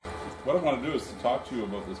What I want to do is to talk to you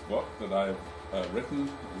about this book that I've written.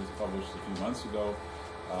 It was published a few months ago.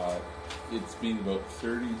 It's been about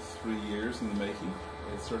 33 years in the making.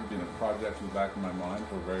 It's sort of been a project in the back of my mind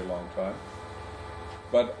for a very long time.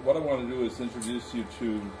 But what I want to do is introduce you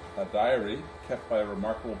to a diary kept by a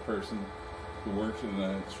remarkable person who worked in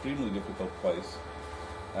an extremely difficult place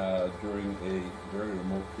during a very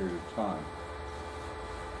remote period of time.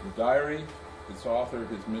 The diary, its author,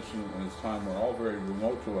 his mission, and his time were all very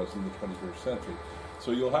remote to us in the 21st century.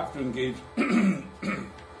 So you'll have to engage, you'll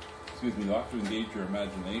have to engage your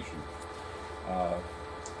imagination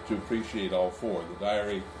to appreciate all four: the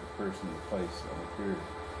diary, the person, the place, and the period.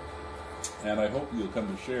 And I hope you'll come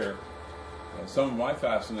to share some of my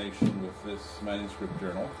fascination with this manuscript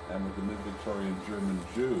journal and with the mid-Victorian German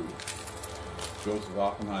Jew, Joseph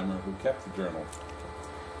Oppenheimer, who kept the journal.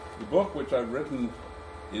 The book which I've written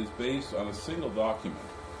is based on a single document,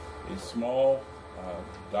 a small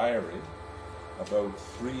diary about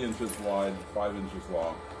 3 inches wide, 5 inches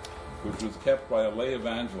long, which was kept by a lay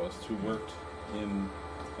evangelist who worked in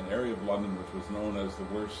an area of London which was known as the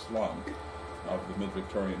worst slum of the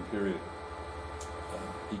mid-Victorian period.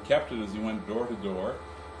 He kept it as he went door to door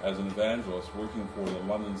as an evangelist working for the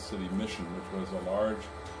London City Mission, which was a large,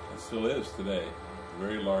 and still is today, a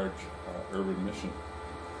very large urban mission,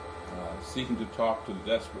 seeking to talk to the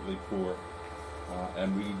desperately poor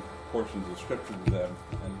and read portions of scripture to them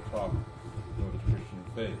and to talk about the Christian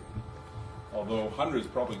faith. Although hundreds,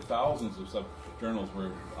 probably thousands of such journals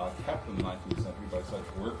were kept in the 19th century by such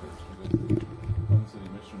workers, because the London City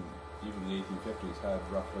Mission, even in the 1850s, had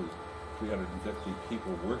roughly 350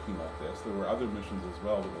 people working like this. There were other missions as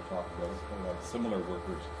well that we'll talk about, similar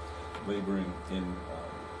workers laboring in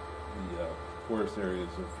the poorest areas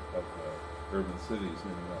of urban cities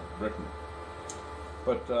in Britain.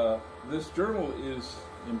 But this journal is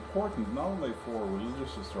important not only for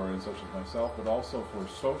religious historians such as myself, but also for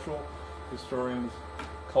social historians,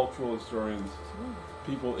 cultural historians,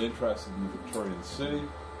 people interested in the Victorian city,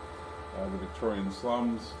 the Victorian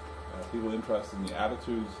slums, people interested in the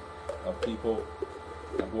attitudes of people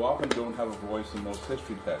who often don't have a voice in most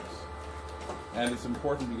history texts. And it's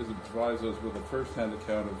important because it provides us with a first-hand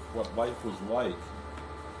account of what life was like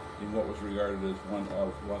in what was regarded as one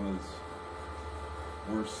of London's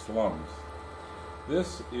worst slums.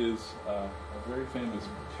 This is a very famous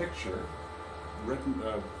picture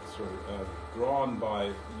drawn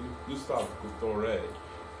by Gustave Doré.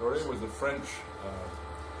 Doré was a French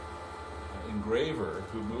engraver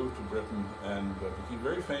who moved to Britain and became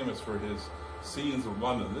very famous for his scenes of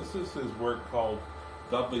London. This is his work called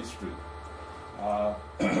Dudley Street.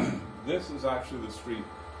 This is actually the street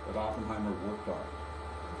that Oppenheimer worked on.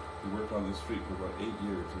 He worked on this street for about 8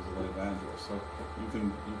 years as a lay evangelist. So you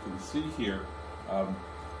can see here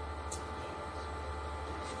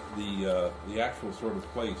the actual sort of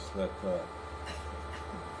place that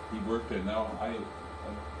he worked in. Now,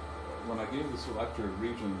 when I gave this lecture at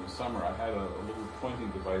Region in the summer, I had a little pointing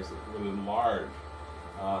device that would enlarge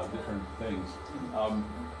different things.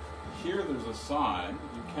 Here there's a sign.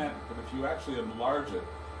 You can't, but if you actually enlarge it,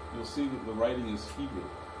 you'll see that the writing is Hebrew.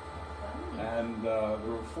 And there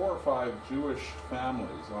were 4 or 5 Jewish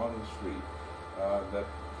families on the street that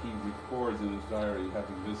he records in his diary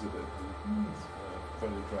having visited. It's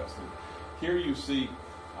quite interesting. Here you see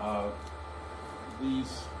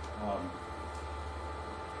these.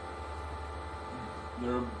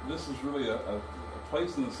 This is really a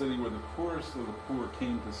place in the city where the poorest of the poor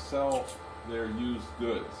came to sell their used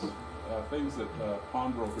goods, things that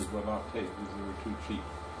pawnbrokers would not take because they were too cheap.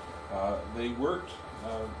 They worked,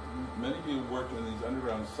 many people worked in these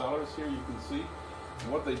underground cellars here, you can see.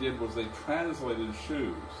 And what they did was they translated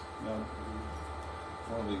shoes. Now,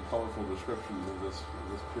 one of the colorful descriptions of this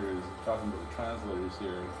period is talking about the translators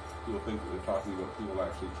here. And people think that they're talking about people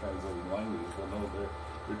actually translating languages. Well, no,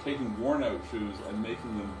 they're taking worn-out shoes and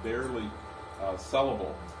making them barely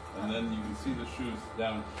sellable. And then you can see the shoes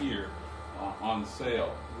down here on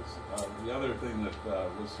sale. The other thing that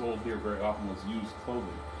was sold here very often was used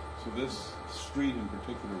clothing. So this street in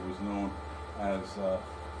particular was known as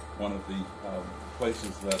one of the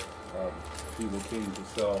places that people came to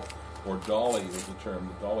sell, or dolly was the term,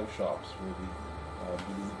 the dolly shops, where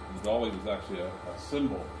the dolly was actually a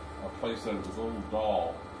symbol, a place that it was a little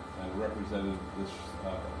doll, and represented this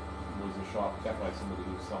was a shop kept by somebody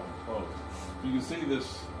who was selling clothes. You can see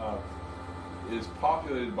this is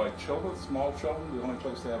populated by children, small children. The only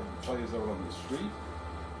place they have to play is out on the street.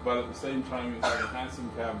 But at the same time, you have a hansom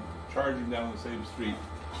cab charging down the same street,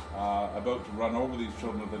 about to run over these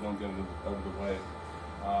children if they don't get out of the way.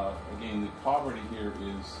 Again, the poverty here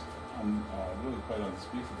is really quite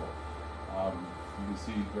unspeakable. You can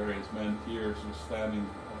see various men here just standing,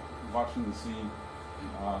 watching the scene.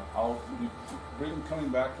 I'll be coming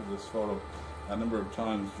back to this photo a number of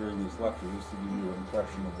times during this lecture just to give you an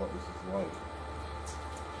impression of what this is like.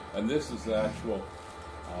 And this is the actual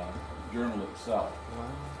journal itself.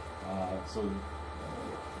 So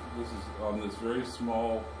this is on this very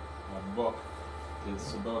small book.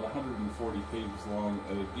 It's about 140 pages long,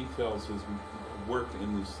 and it details his work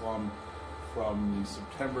in the slum from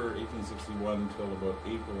September 1861 till about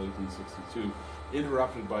April 1862,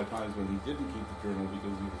 interrupted by times when he didn't keep the journal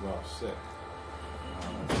because he was off sick.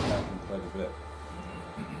 That happened quite a bit.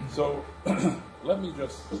 So let me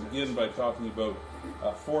just begin by talking about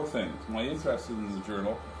four things. My interest in the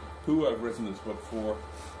journal, who I've written this book for,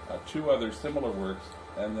 two other similar works,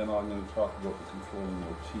 and then I'm going to talk about the controlling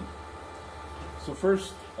motif. So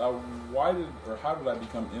first, how did I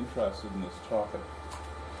become interested in this topic?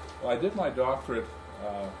 Well, I did my doctorate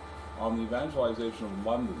on the evangelization of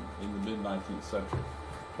London in the mid-19th century,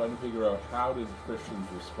 trying to figure out how did Christians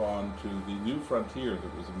respond to the new frontier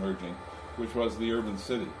that was emerging, which was the urban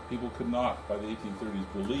city. People could not, by the 1830s,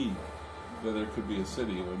 believe that there could be a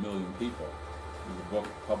city of 1 million people. There was a book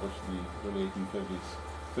published in the early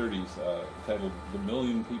 1830s titled The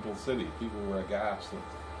Million People City. People were aghast that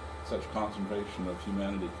such concentration of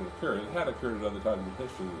humanity could occur. It had occurred at other times in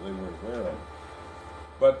history that they weren't aware of.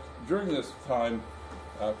 But during this time,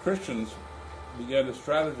 Christians began to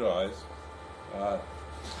strategize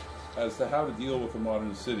as to how to deal with the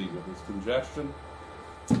modern city, with its congestion,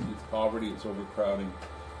 its poverty, its overcrowding,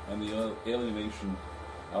 and the alienation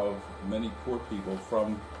of many poor people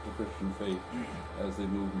from the Christian faith as they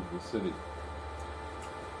moved into the city.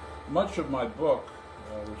 Much of my book,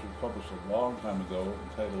 which was published a long time ago,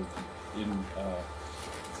 entitled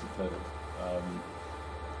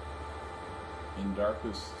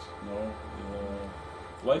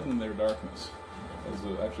Lighten Their Darkness.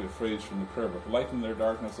 Is actually a phrase from the prayer book. Lighten their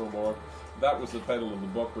darkness, O Lord. That was the title of the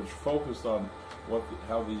book, which focused on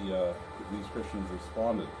how these Christians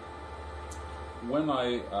responded. When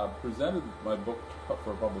I presented my book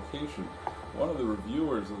for publication, one of the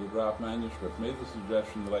reviewers of the draft manuscript made the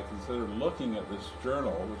suggestion that I consider looking at this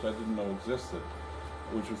journal, which I didn't know existed,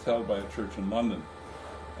 which was held by a church in London.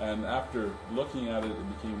 And after looking at it,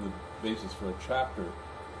 it became the basis for a chapter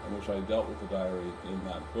in which I dealt with the diary in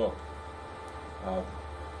that book.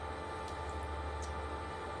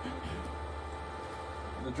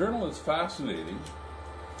 The journal is fascinating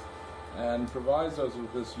and provides us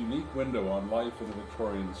with this unique window on life in the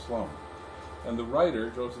Victorian slum. And the writer,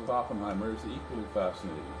 Joseph Oppenheimer, is equally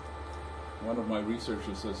fascinating. One of my research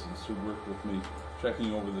assistants who worked with me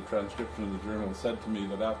checking over the transcription of the journal said to me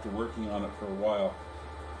that after working on it for a while,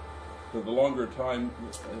 that the longer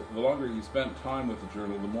he spent time with the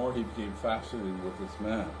journal, the more he became fascinated with this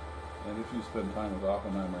man. And if you spend time with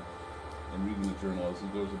Oppenheimer and reading the journal as he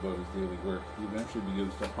goes about his daily work, he eventually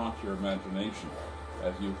begins to haunt your imagination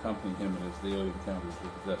as you accompany him in his daily encounters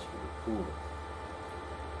with the desperate poor.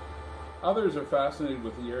 Others are fascinated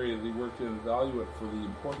with the area that he worked in and value it for the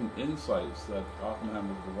important insights that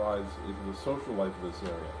Oppenheimer provides into the social life of this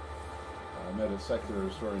area. I met a secular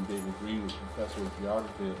historian, David Green, who's professor of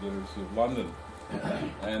geography at the University of London,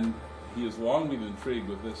 and he has long been intrigued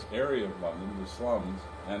with this area of London, the slums,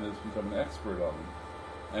 and has become an expert on them,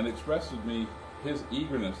 and expressed to me his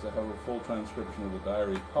eagerness to have a full transcription of the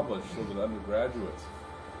diary published so that undergraduates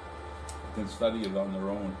can study it on their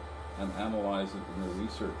own and analyze it in their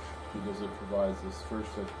research, because it provides this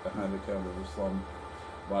first-hand account of the slum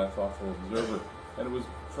by a thoughtful observer. And it was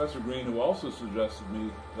Professor Green who also suggested to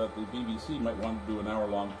me that the BBC might want to do an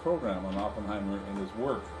hour-long program on Oppenheimer and his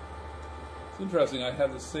work. It's interesting, I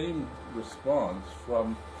had the same response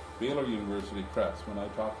from Baylor University Press when I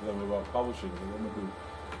talked to them about publishing. The woman who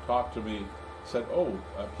talked to me said,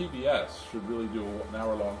 PBS should really do an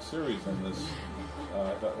hour-long series on this.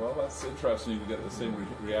 I thought, well, that's interesting to get the same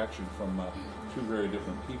reaction from two very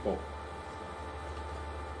different people.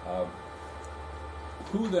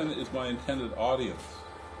 Who then is my intended audience?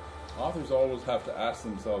 Authors always have to ask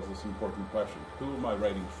themselves this important question: who am I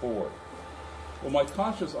writing for? Well, my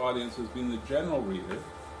conscious audience has been the general reader,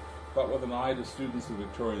 but with an eye to students of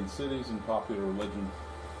Victorian cities and popular religion,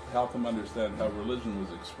 to help them understand how religion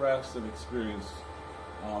was expressed and experienced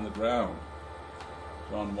on the ground.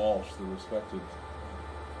 John Walsh, the respected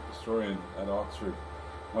historian at Oxford,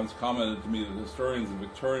 once commented to me that historians of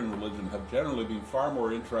Victorian religion have generally been far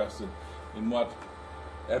more interested in what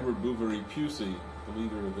Edward Bouverie Pusey, the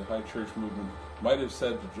leader of the High Church movement, might have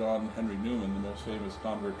said to John Henry Newman, the most famous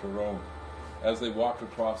convert to Rome, as they walked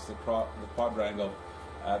across the quadrangle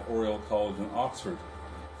at Oriel College in Oxford.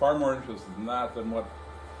 Far more interested in that than what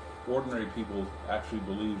ordinary people actually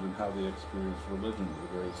believed and how they experienced religion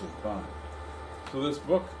at the very same time. So this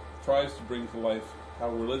book tries to bring to life how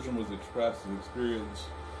religion was expressed and experienced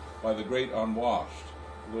by the great unwashed,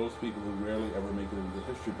 those people who rarely ever make it into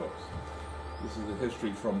history books. This is a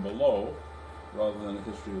history from below rather than a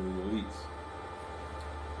history of the elites.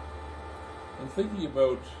 In thinking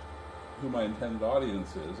about who my intended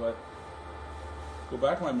audience is, I go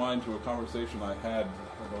back in my mind to a conversation I had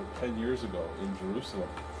about 10 years ago in Jerusalem.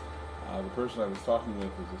 The person I was talking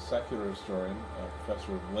with was a secular historian, a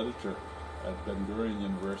professor of literature at Ben-Gurion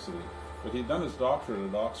University, but he'd done his doctorate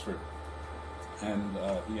at Oxford, and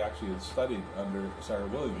he actually had studied under Sarah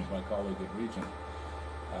Williams, my colleague at Regent.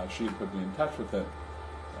 She had put me in touch with him.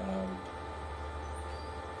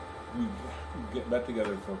 We met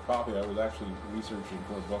together for coffee. I was actually researching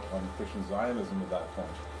for a book on Christian Zionism at that point.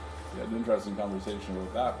 We had an interesting conversation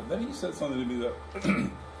about that. But then he said something to me that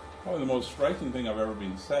probably the most striking thing I've ever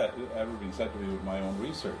been said to me with my own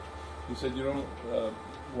research. He said,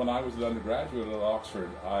 when I was an undergraduate at Oxford,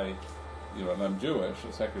 and I'm Jewish,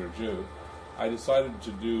 a secular Jew, I decided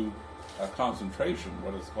to do a concentration,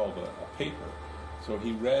 what is called a paper. So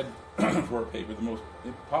he read for a paper, the most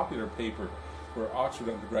popular paper for Oxford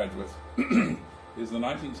undergraduates is the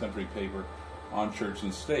 19th century paper on church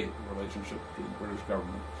and state, the relationship between the British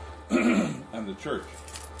government and the church.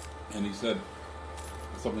 And he said,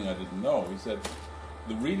 something I didn't know, he said,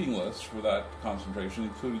 the reading list for that concentration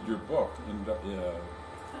included your book,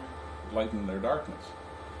 Light in Their Darkness.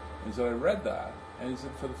 And he said, I read that, and he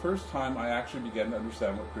said, for the first time I actually began to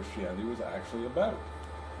understand what Christianity was actually about.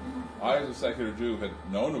 I, as a secular Jew, had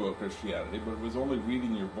known about Christianity, but it was only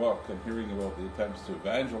reading your book and hearing about the attempts to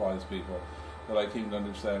evangelize people that I came to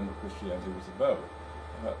understand what Christianity was about.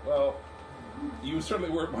 I thought, well, you certainly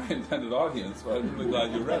weren't my intended audience, but I'm really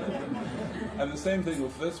glad you read it. And the same thing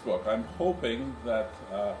with this book. I'm hoping that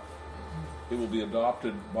it will be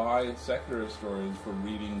adopted by secular historians for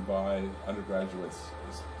reading by undergraduates,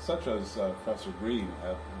 such as Professor Green,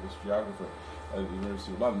 this geographer at the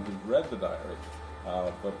University of London, who's read the diary,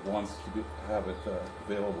 but wants to have it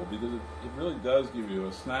available, because it really does give you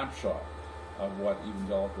a snapshot of what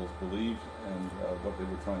evangelicals believed and what they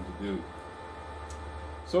were trying to do.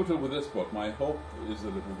 So too with this book, my hope is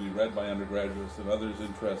that it will be read by undergraduates and others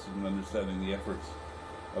interested in understanding the efforts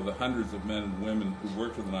of the hundreds of men and women who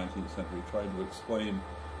worked in the 19th century trying to explain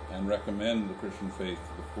and recommend the Christian faith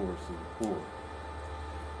to the poorest of the poor.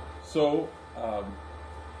 So,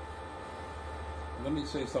 let me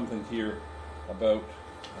say something here about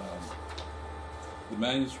the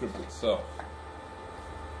manuscript itself.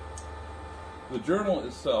 The journal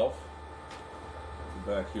itself,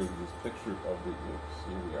 back here to this picture of the,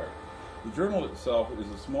 here we are. The journal itself is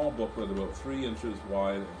a small booklet about 3 inches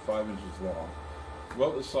wide and 5 inches long,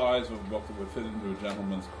 about the size of a book that would fit into a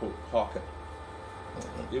gentleman's coat pocket.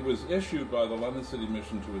 It was issued by the London City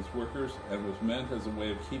Mission to its workers and was meant as a way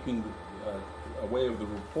of keeping the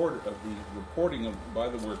reporting by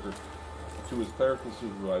the worker to his clerical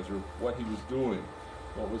supervisor what he was doing,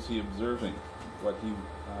 what was he observing,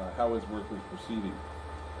 how his work was proceeding.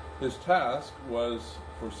 His task was,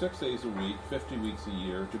 for 6 days a week, 50 weeks a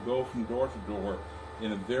year, to go from door to door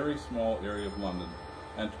in a very small area of London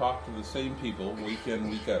and talk to the same people week in,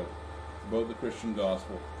 week out about the Christian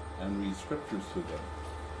gospel and read scriptures to them.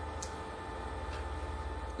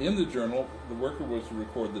 In the journal, the worker was to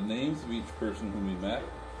record the names of each person whom he met,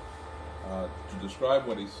 to describe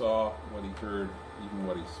what he saw, what he heard, even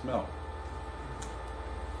what he smelled.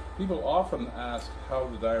 People often ask how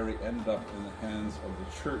the diary ended up in the hands of the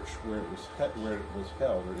church where it was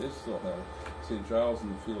held, or it is still held, St. Giles in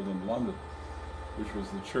the Field in London, which was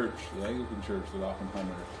the church, the Anglican church that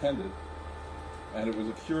Oppenheimer attended, and it was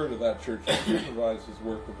a curate of that church who supervised his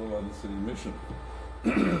work with the London City Mission.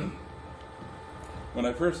 When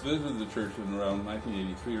I first visited the church in around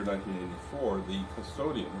 1983 or 1984, the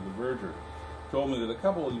custodian, the verger, told me that a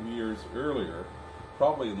couple of years earlier,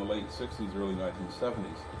 probably in the late 60s, early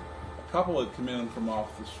 1970s, a couple had come in from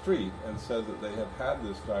off the street and said that they had had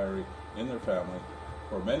this diary in their family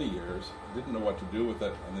for many years, didn't know what to do with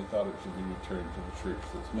it, and they thought it should be returned to the church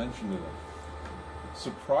that's mentioned in it.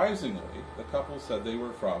 Surprisingly, the couple said they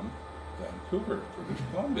were from Vancouver, British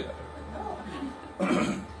Columbia.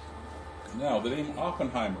 Now, the name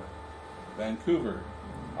Oppenheimer, Vancouver,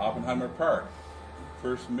 Oppenheimer Park,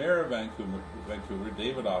 first mayor of Vancouver,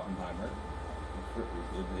 David Oppenheimer,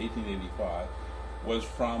 in 1885, was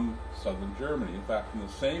from southern Germany, in fact, from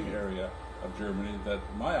the same area of Germany that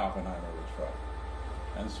my Oppenheimer was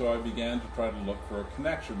from. And so I began to try to look for a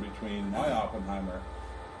connection between my Oppenheimer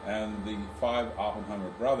and the 5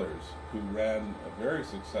 Oppenheimer brothers, who ran a very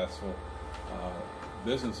successful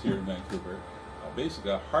business here in Vancouver,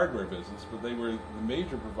 basically a hardware business, but they were the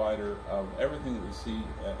major provider of everything that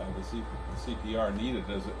the CPR needed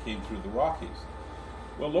as it came through the Rockies.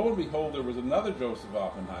 Well, lo and behold, there was another Joseph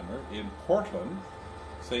Oppenheimer in Portland,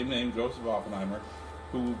 same name, Joseph Oppenheimer,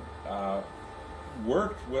 who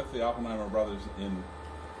worked with the Oppenheimer brothers in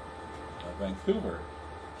Vancouver.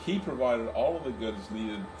 He provided all of the goods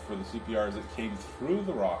needed for the CPRs that came through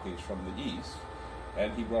the Rockies from the east,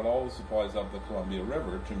 and he brought all the supplies up the Columbia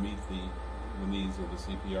River to meet the needs of the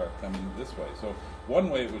CPR coming this way. So one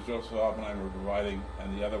way it was Joseph Oppenheimer providing,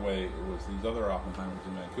 and the other way it was these other Oppenheimers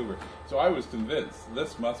in Vancouver. So I was convinced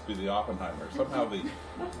this must be the Oppenheimer. Somehow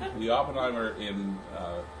the Oppenheimer in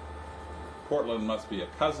Portland must be a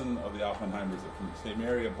cousin of the Oppenheimers from the same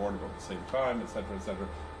area, born about the same time, etc., etc.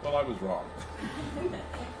 Well, I was wrong.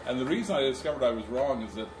 And the reason I discovered I was wrong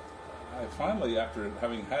is that I finally, after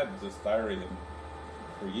having had this diary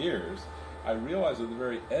for years, I realized at the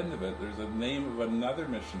very end of it, there's a name of another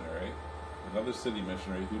missionary, another city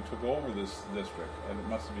missionary, who took over this district, and it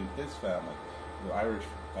must have been his family, the Irish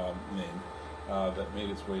name, that made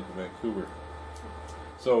its way to Vancouver.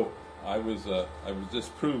 So I was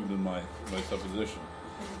disproved in my supposition.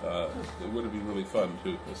 It would have been really fun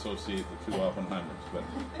to associate the two Oppenheimers,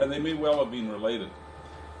 and they may well have been related,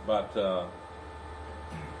 but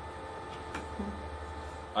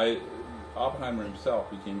Oppenheimer himself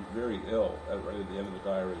became very ill right at the end of the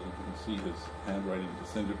diary, and you can see his handwriting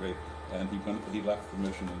disintegrate, and he left the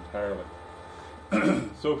mission entirely.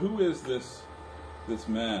 So who is this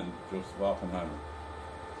man, Joseph Oppenheimer?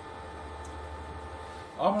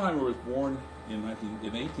 Oppenheimer was born in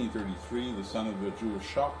 1833, the son of a Jewish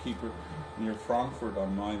shopkeeper near Frankfurt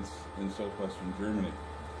am Main in southwestern Germany.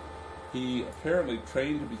 He apparently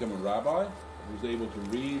trained to become a rabbi, was able to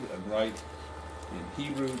read and write in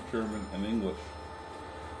Hebrew, German, and English.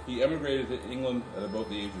 He emigrated to England at about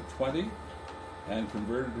the age of 20 and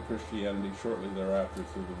converted to Christianity shortly thereafter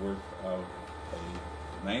through the work of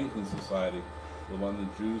an Anglican society, the London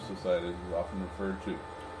Jews Society, as is often referred to,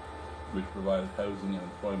 which provided housing and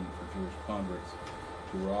employment for Jewish converts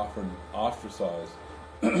who were often ostracized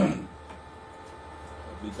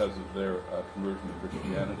because of their conversion to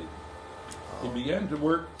Christianity. He began to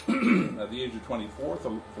work at the age of 24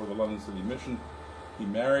 for the London City Mission. He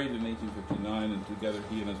married in 1859, and together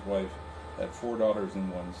he and his wife had 4 daughters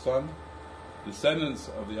and 1 son. Descendants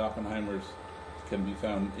of the Oppenheimers can be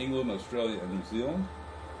found in England, Australia, and New Zealand.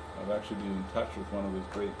 I've actually been in touch with one of his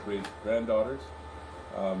great-great-granddaughters,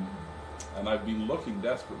 and I've been looking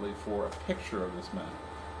desperately for a picture of this man.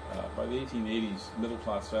 By the 1880s,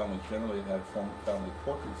 middle-class families generally had family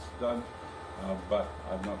portraits done, but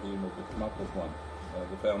I've not been able to come up with one.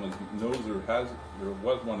 The family knows there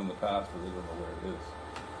was one in the past, but they don't know where it is.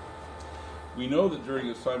 We know that during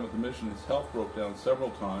his time with the mission, his health broke down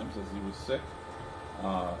several times as he was sick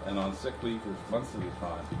and on sick leave for months at a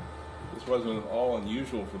time. This wasn't at all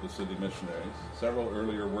unusual for the city missionaries. Several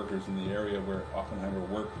earlier workers in the area where Oppenheimer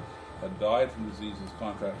worked had died from diseases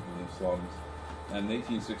contracted in the slums, and in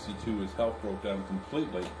 1862 his health broke down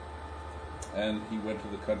completely, and he went to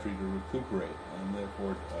the country to recuperate, and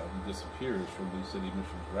therefore he disappears from the city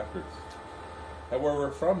mission's records.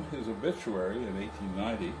 However, from his obituary in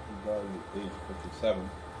 1890, he died at the age of 57,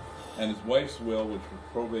 and his wife's will, which was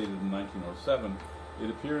probated in 1907, it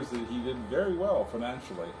appears that he did very well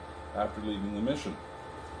financially after leaving the mission.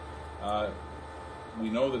 We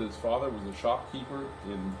know that his father was a shopkeeper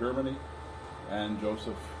in Germany, and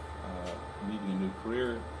Joseph, needing a new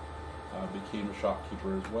career, became a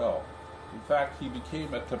shopkeeper as well. In fact, he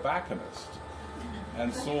became a tobacconist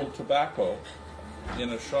and sold tobacco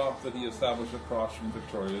in a shop that he established across from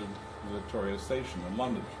Victoria Station in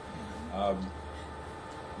London.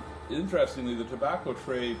 Interestingly, the tobacco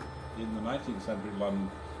trade in the 19th century London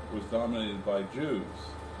was dominated by Jews,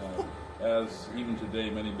 as even today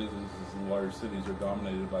many businesses in large cities are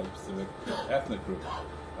dominated by a specific ethnic group.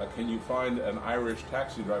 Can you find an Irish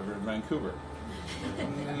taxi driver in Vancouver?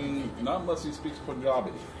 Not unless he speaks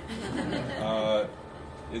Punjabi.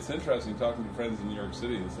 It's interesting talking to friends in New York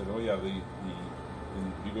City that said, oh yeah,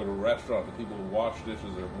 you go to a restaurant, the people who wash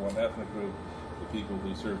dishes are from one ethnic group, the people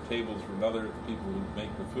who serve tables from another, the people who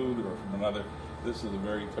make the food are from another. This is a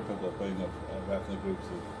very typical thing of ethnic groups.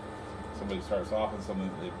 Somebody starts off in something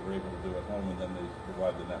they were able to do at home, and then they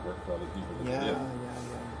provide the network for other people that did.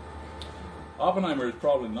 Oppenheimer is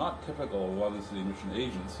probably not typical of London City Mission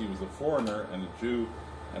agents. He was a foreigner and a Jew,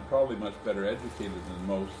 and probably much better educated than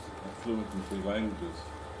most, and fluent in 3 languages.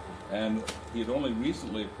 And he had only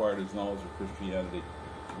recently acquired his knowledge of Christianity,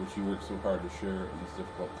 which he worked so hard to share in this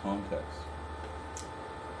difficult context.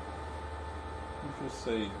 me just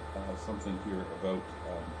say something here about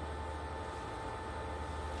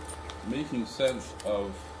making sense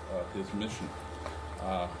of his mission.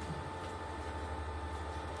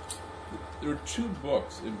 There are two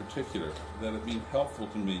books in particular that have been helpful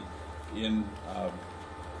to me in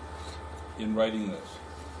writing this.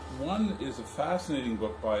 One is a fascinating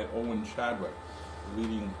book by Owen Chadwick, a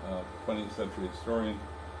leading 20th century historian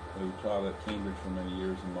who taught at Cambridge for many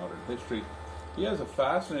years in modern history. He has a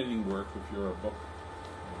fascinating work, if you're a book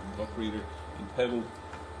reader, entitled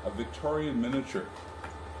A Victorian Miniature.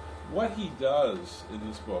 What he does in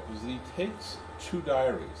this book is he takes two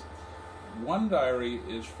diaries. One diary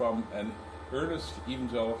is from an earnest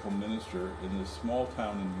evangelical minister in this small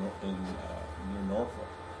town near Norfolk,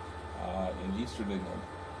 in eastern England,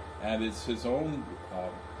 and it's his own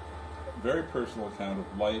very personal account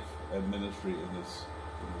of life and ministry in this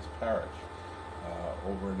parish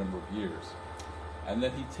over a number of years. And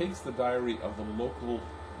then he takes the diary of the local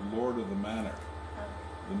lord of the manor,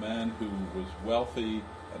 the man who was wealthy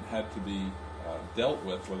and had to be dealt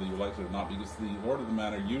with, whether you liked it or not, because the lord of the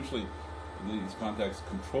manor usually, in these contexts,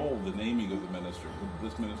 controlled the naming of the minister.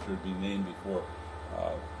 This minister had been named before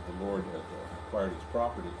the lord had acquired his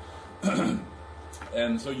property.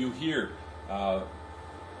 And so you hear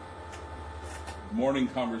morning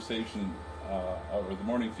conversation or the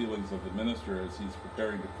morning feelings of the minister as he's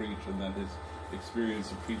preparing to preach, and then his experience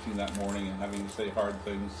of preaching that morning and having to say hard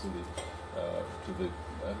things to the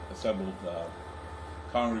assembled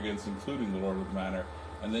congregants, including the lord of the manor.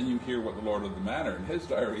 And then you hear what the lord of the manor in his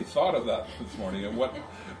diary thought of that this morning, and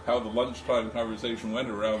how the lunchtime conversation went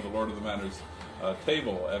around the lord of the manor's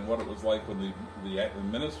table, and what it was like when the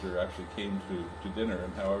minister actually came to dinner,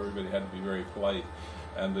 and how everybody had to be very polite,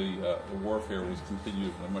 and the warfare was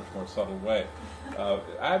continued in a much more subtle way.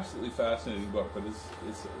 Absolutely fascinating book, but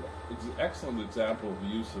it's an excellent example of the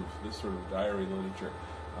use of this sort of diary literature.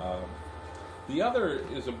 The other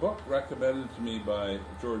is a book recommended to me by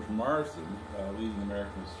George Marsden, leading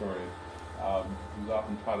American historian, who's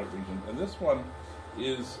often taught at Regent. And this one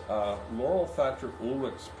is Laurel Thatcher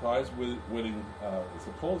Ulrich's prize-winning, it's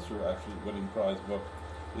a Pulitzer actually winning prize book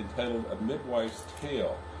entitled A Midwife's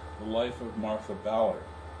Tale, The Life of Martha Ballard.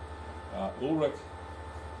 Ulrich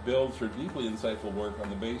builds her deeply insightful work on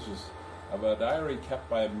the basis of a diary kept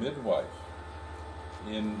by a midwife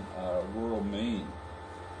in rural Maine.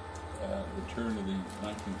 The turn of the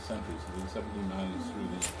 19th century, so the 1790s through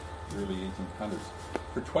the early 1800s.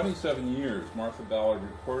 For 27 years, Martha Ballard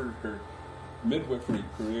recorded her midwifery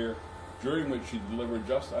career, during which she delivered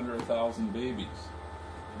just under 1,000 babies.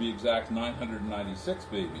 To be exact, 996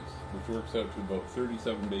 babies, which works out to about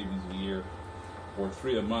 37 babies a year, or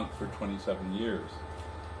 3 a month for 27 years.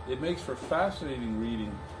 It makes for fascinating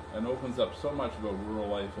reading and opens up so much about rural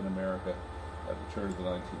life in America at the turn of the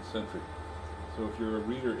 19th century. So if you're a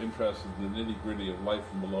reader interested in the nitty-gritty of life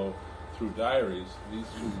from below through diaries, these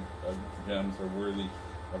two gems are worthy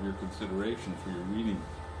of your consideration for your reading.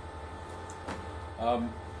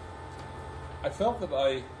 I felt that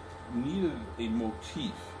I needed a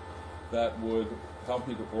motif that would help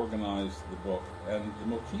me to organize the book, and the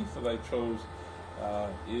motif that I chose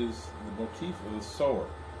is the motif of the sower.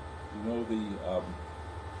 You know the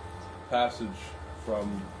passage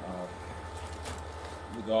from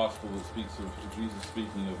the gospel that speaks of Jesus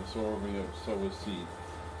speaking of the sower being able to sow his seed.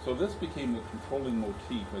 So this became the controlling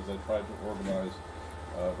motif as I tried to organize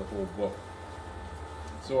the whole book.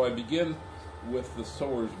 So I begin with the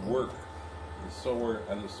sower's work, the sower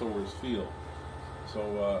and the sower's field.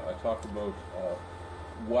 So I talked about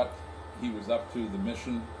what he was up to, the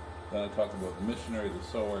mission, then I talked about the missionary, the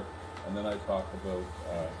sower, and then I talked about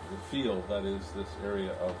the field, that is this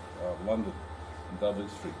area of London and Dudley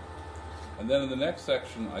Street. And then in the next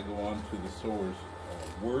section, I go on to the sower's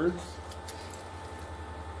words,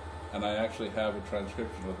 and I actually have a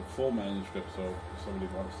transcription of the full manuscript, so if somebody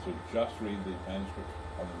wants to just read the manuscript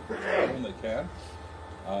on their own, they can,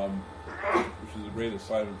 which is a great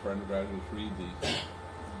assignment for undergraduates, read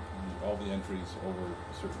all the entries over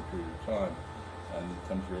a certain period of time, and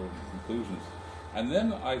come to your own conclusions. And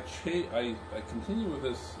then I continue with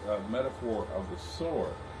this metaphor of the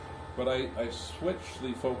sower, but I switch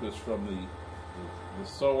the focus from the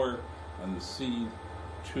sower and the seed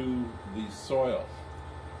to the soil.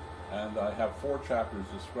 And I have 4 chapters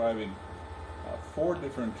describing 4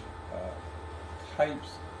 different types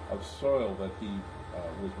of soil that he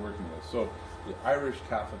was working with. So the Irish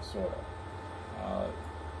Catholic soil.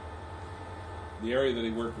 The area that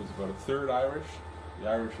he worked with was about 1/3 Irish. The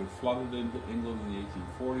Irish had flooded into England in the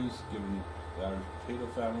 1840s, given the Irish potato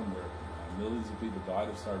famine, where millions of people died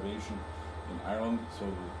of starvation in Ireland. So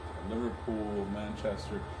the Liverpool,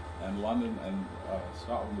 Manchester, and London and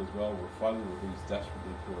Scotland as well were flooded with these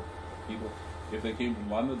desperately poor people. If they came from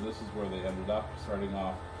London, this is where they ended up, starting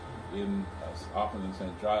off in often in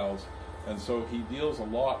St. Giles. And so he deals a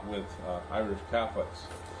lot with Irish Catholics.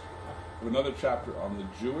 We have another chapter on the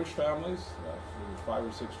Jewish families. There were 5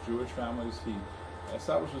 or 6 Jewish families he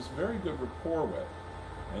establishes very good rapport with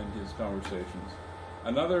in his conversations.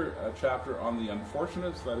 Another chapter on the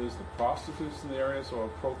unfortunates, that is the prostitutes in the area, so a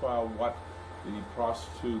profile of what the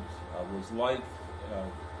prostitute was like,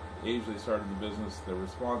 age they started the business, their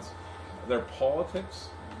response, their politics.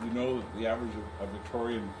 You know that the average of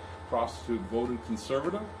Victorian prostitute voted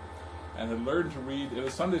Conservative and had learned to read in a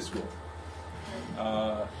Sunday school. It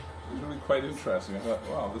was really quite interesting. I thought,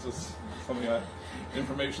 wow, this is something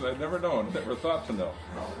information I'd never known, never thought to know.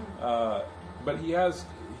 But he has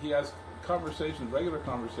conversations, regular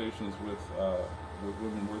conversations with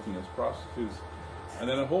women working as prostitutes, and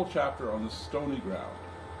then a whole chapter on the stony ground.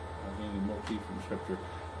 Again, a motif from Scripture.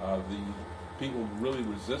 The people really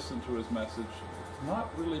resistant to his message.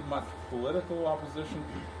 Not really much political opposition,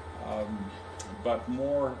 but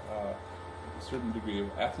more a certain degree of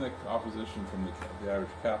ethnic opposition from the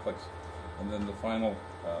Irish Catholics. And then the final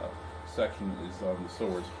section is on the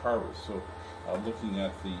sower's harvest. So looking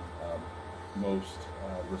at the most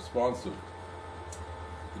responsive,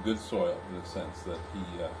 the good soil, in a sense that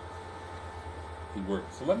he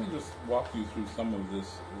worked. So let me just walk you through some of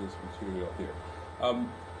this material here.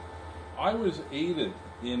 I was aided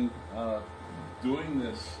in doing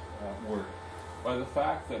this work by the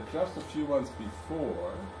fact that just a few months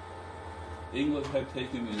before, England had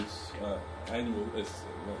taken its annual,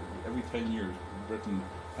 every 10 years, Britain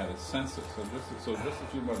had a census. So just a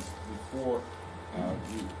few months before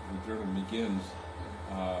the journal begins,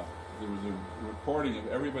 there was a recording of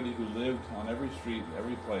everybody who lived on every street,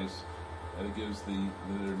 every place, and it gives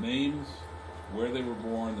their names, where they were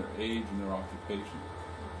born, their age, and their occupation.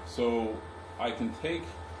 So I can take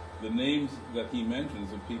the names that he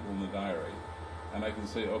mentions of people in the diary, and I can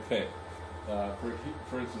say, okay,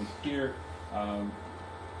 for instance, here,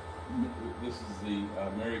 this is the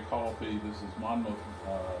Mary Colopy, this is Monmouth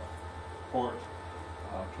Court,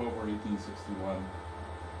 October 1861.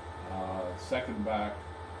 Second back,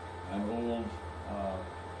 an old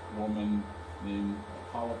woman named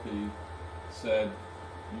Colopy said,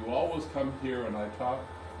 "You always come here and I talk,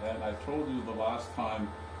 and I told you the last time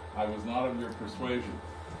I was not of your persuasion.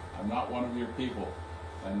 I'm not one of your people,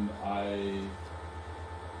 and I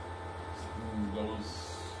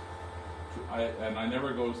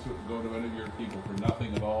never go to any of your people for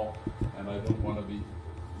nothing at all, and I don't want to be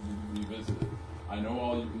revisited. I know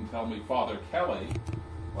all you can tell me. Father Kelly,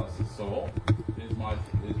 bless his soul, is my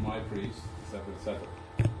priest, etc., etc."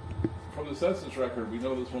 From the census record, we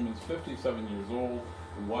know this woman's 57 years old,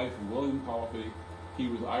 the wife of William Colopy. He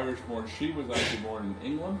was Irish born. She was actually born in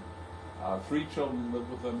England. 3 children lived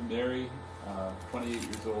with them. Mary, 28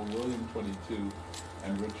 years old, William, 22,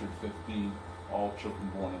 and Richard, 15, all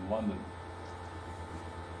children born in London.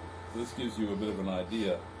 This gives you a bit of an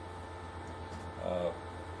idea.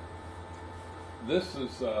 This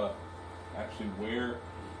is actually where,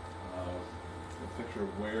 a picture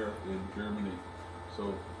of where in Germany.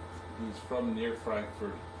 So he's from near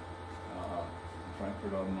Frankfurt.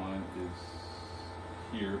 Frankfurt on Main is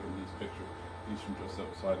here in this picture. He's from just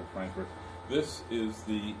outside of Frankfurt. This is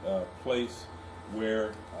the place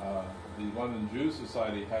where the London Jew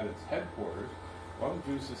Society had its headquarters. London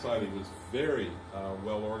Jew Society was very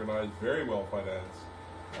well organized, very well financed.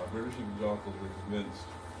 British evangelicals were convinced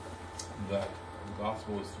that the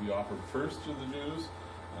gospel is to be offered first to the Jews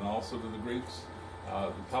and also to the Greeks.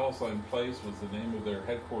 The Palestine Place was the name of their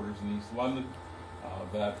headquarters in East London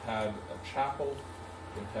that had a chapel,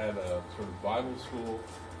 it had a sort of Bible school,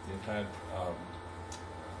 it had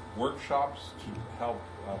workshops to help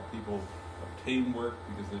people obtain work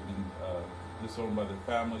because they'd been disowned by their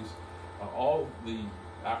families. All the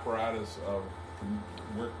apparatus of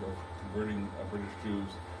work of converting British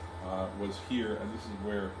Jews was here, and this is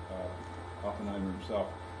where Oppenheimer himself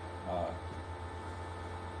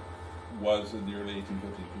was in the early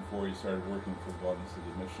 1850s before he started working for the London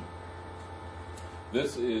City Mission.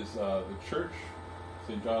 This is the church,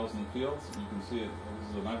 St. Giles in the Fields. You can see it. This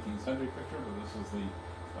is a 19th century picture, but this is the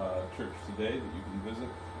church today that you can visit.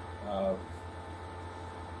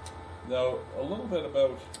 Now, a little bit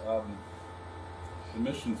about the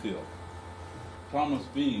mission field. Thomas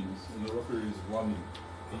Beams in the Rookeries of London,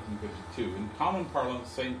 1852. In common parlance,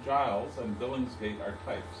 St. Giles and Billingsgate are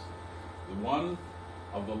types. The one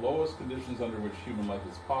of the lowest conditions under which human life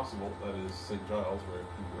is possible, that is St. Giles, where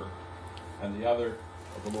he worked, and the other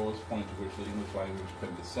of the lowest point to which the English language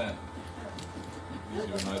can descend.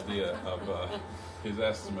 gives you an idea of his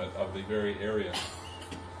estimate of the very area.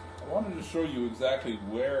 I wanted to show you exactly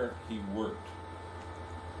where he worked.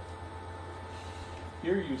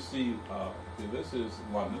 Here you see, okay, this is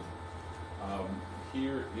London.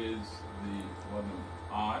 Here is the London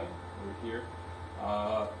Eye, over here.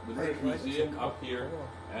 The British Museum up here,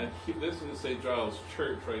 and this is St. Giles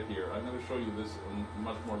Church right here. I'm going to show you this in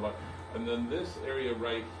much more light. And then this area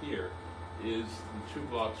right here is the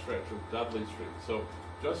 2-block stretch of Dudley Street. So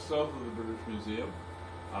just south of the British Museum,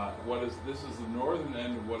 this is the northern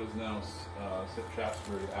end of what is now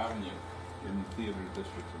Shaftesbury Avenue in the theatre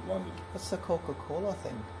district of London. What's the Coca-Cola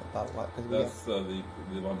thing about? What? That's the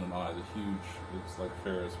London Eye, the huge, looks like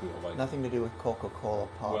Ferris wheel. Like, nothing to do with Coca-Cola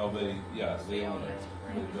pop. Well, they own it.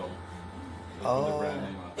 They built the brand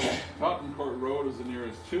name on it. Tottenham Court Road is the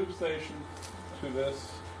nearest tube station to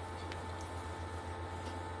this.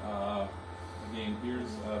 Again, here's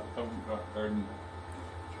Covent Garden.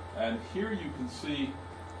 And here you can see,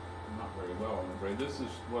 not very well, I'm afraid, this is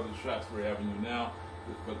what is Shaftesbury Avenue now,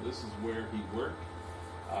 but this is where he worked.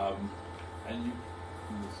 And you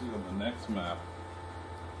can see on the next map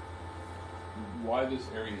why this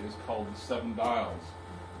area is called the Seven Dials.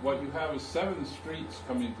 What you have is 7 streets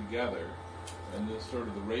coming together, and this sort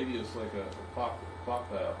of the radius like a clock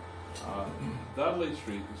dial. Dudley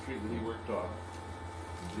Street, the street that he worked on,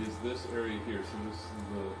 is this area here. So this is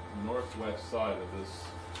the northwest side of this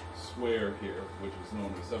square here, which is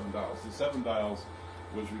known as Seven Dials. The Seven Dials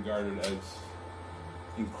was regarded as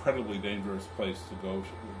incredibly dangerous place to go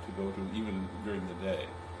to even during the day.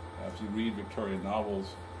 If you read Victorian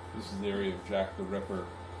novels, this is the area of Jack the Ripper.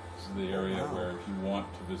 This is the area where if you want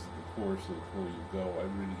to visit the poor, so the poor you go. I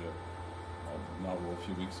was reading a novel a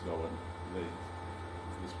few weeks ago, and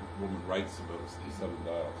this woman writes about these Seven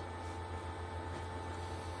Dials.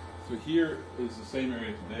 So here is the same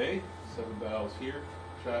area today, Seven Dials here,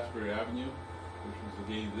 Shaftesbury Avenue, which is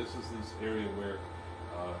again, this is this area where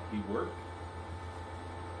he worked.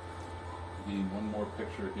 Again, one more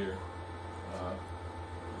picture here.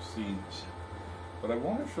 Scenes. But I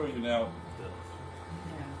want to show you now.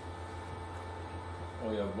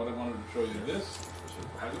 Oh yeah, what I wanted to show you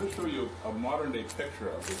I'm going to show you a modern day picture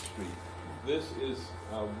of this street. This is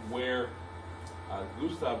where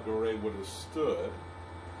Gustave Doré would have stood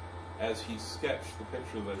as he sketched the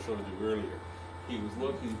picture that I showed you earlier. He was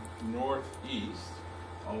looking northeast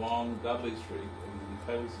along Dudley Street, and he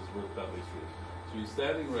titles his work Dudley Street. So he's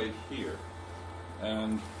standing right here,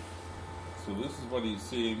 and so this is what he's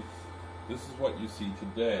seeing. This is what you see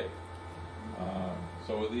today.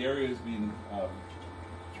 So the area has been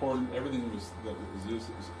torn. Everything that was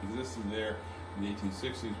existing there in the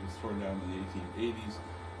 1860s was torn down in the 1880s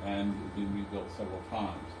and been rebuilt several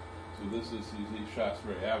times. So this is, you see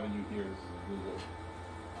Shaftesbury Avenue here. This is Google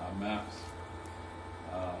Maps.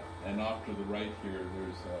 And off to the right here,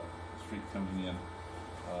 there's a street coming in,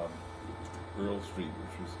 Earl Street,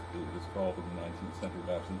 which is called in the 19th century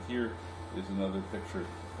maps. And here is another picture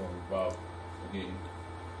from above. Again,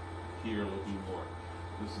 here looking north.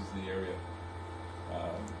 This is the area,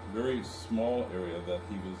 very small area that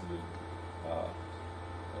he visited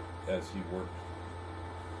as he worked.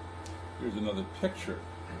 Here's another picture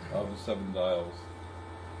of the Seven Dials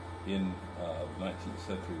in the 19th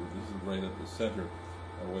century. This is right at the center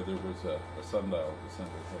where there was a sundial at the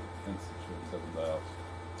center, hence the Seven Dials.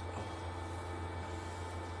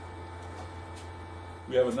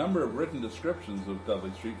 We have a number of written descriptions of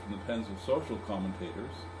Dudley Street from the pens of social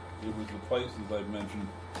commentators. It was the place, as I've mentioned,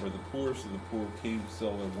 where the poorest of the poor came to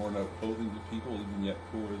sell their worn-out clothing to people, even yet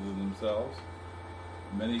poorer than themselves.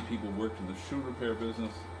 Many people worked in the shoe repair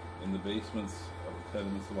business, in the basements of the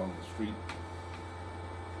tenements along the street.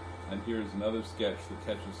 And here's another sketch that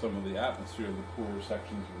catches some of the atmosphere of the poorer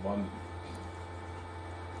sections of London.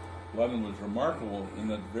 London was remarkable in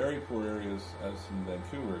that very poor areas, as in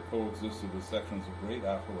Vancouver, coexisted with sections of great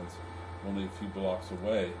affluence only a few blocks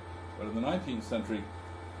away. But in the 19th century,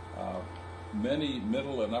 many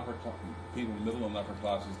middle and upper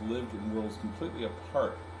classes lived in worlds completely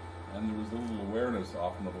apart, and there was little awareness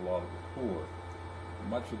often of a lot of the poor.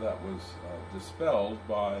 Much of that was dispelled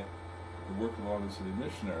by the work of London City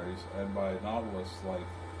missionaries and by novelists like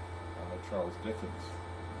Charles Dickens.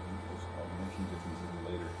 And I'll mention Dickens a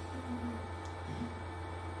little later.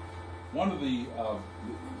 One of the,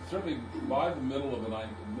 certainly by the middle of the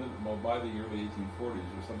by the early 1840s,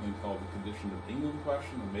 there's something called the Condition of England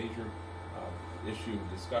question, a major issue of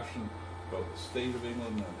discussion about the state of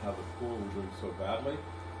England and how the poor were doing so badly.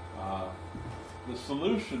 The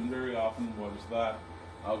solution very often was that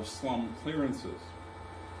of slum clearances.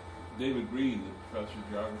 David Green, the professor of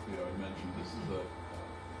geography I mentioned, this is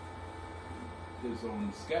his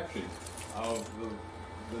own sketching of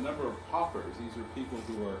the number of paupers. These are people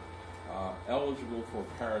who are eligible for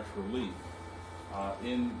parish relief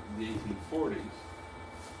in the 1840s.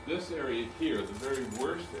 This area here, the very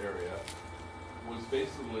worst area, was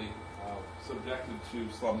basically subjected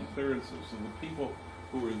to slum clearances. So the people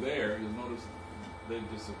who were there, you'll notice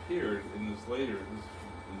they've disappeared in this later, in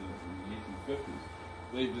the 1850s.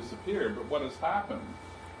 They've disappeared, but what has happened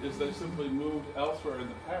is they simply moved elsewhere in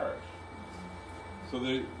the parish. So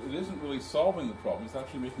it isn't really solving the problem, it's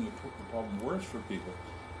actually making the problem worse for people.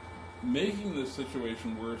 Making this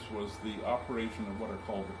situation worse was the operation of what are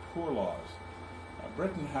called the poor laws.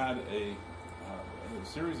 Britain had a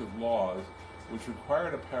series of laws which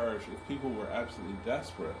required a parish, if people were absolutely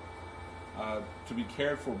desperate, to be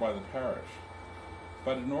cared for by the parish.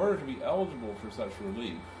 But in order to be eligible for such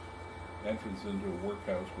relief, entrance into a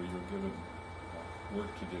workhouse where you're given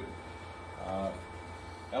work to do,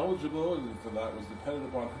 eligibility for that was dependent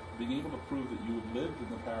upon being able to prove that you had lived in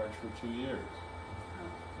the parish for 2 years.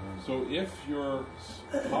 So if your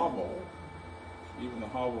hovel, even the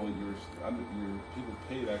hovel your people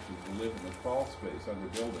paid actually to live in the crawl space under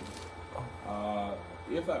building,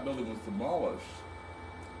 if that building was demolished,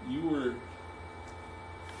 you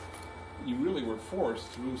really were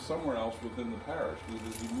forced to move somewhere else within the parish.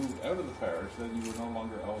 Because if you moved out of the parish, then you were no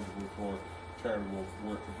longer eligible for charitable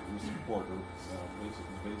work support or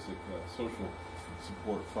basic social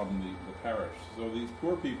support from the parish. So these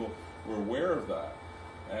poor people were aware of that,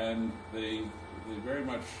 and they very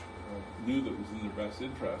much knew that it was in their best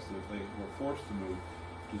interest if they were forced to move.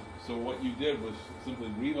 So what you did was simply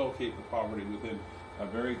relocate the poverty within a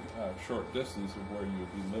very short distance of where you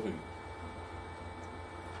would be living.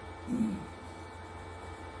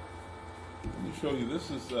 Let me show you,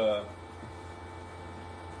 this is an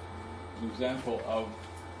example of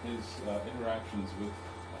his interactions with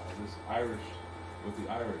the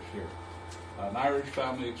Irish here. An Irish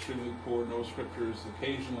family, extremely poor, no scriptures,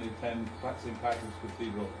 occasionally attend St. Patrick's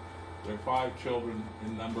Cathedral. Their 5 children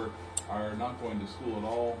in number are not going to school at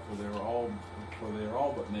all, for they are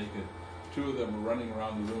all but naked. 2 of them are running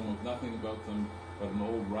around the room with nothing about them but an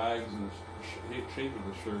old rags and the shape of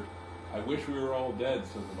a shirt. I wish we were all dead,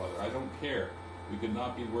 says the mother. I don't care. We could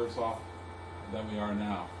not be worse off than we are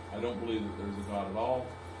now. I don't believe that there's a God at all.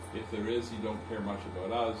 If there is, he don't care much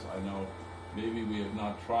about us. I know maybe we have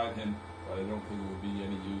not tried him, but I don't think it would be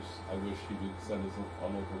any use. I wish he would send us a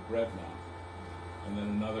loaf of bread now. And then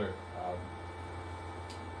another,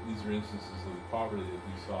 these are instances of the poverty that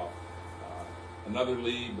he saw. Another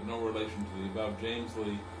Lee, but no relation to the above, James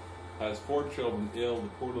Lee, has 4 children ill. The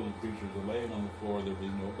poor little creatures are laying on the floor, there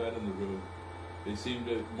being no bed in the room. They seem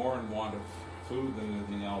to more in want of food than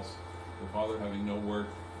anything else. The father having no work,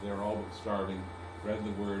 they are all but starving. Read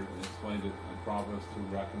the word and explained it and promised to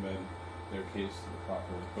recommend their case to the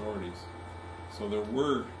proper authorities. So there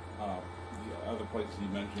were the other places he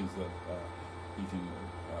mentions that he can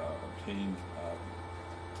obtain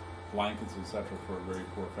blankets, etc., for a very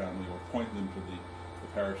poor family, or point them to the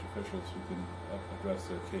parish officials who can address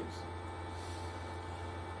their case.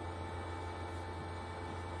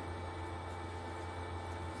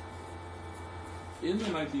 In the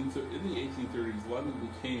 1830s, London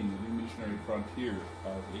became the new missionary frontier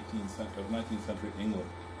of 19th century England.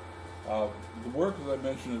 The work, as I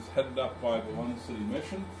mentioned, is headed up by the London City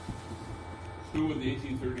Mission, who in the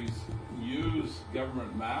 1830s used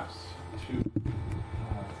government maps to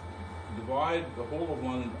divide the whole of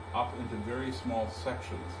London up into very small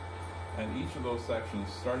sections. And each of those sections,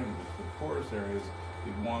 starting with the poorest areas,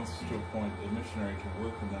 it wants to appoint a missionary to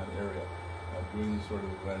work in that area, doing this sort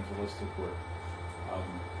of evangelistic work.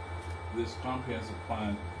 This comprehensive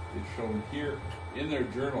plan is shown here in their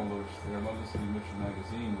journal, their London City Mission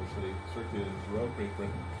magazine, which they circulated throughout Great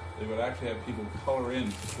Britain. They would actually have people color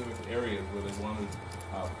in specific areas where they wanted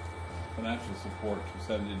financial support to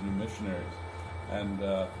send in new missionaries. And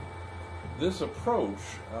this approach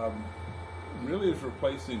really is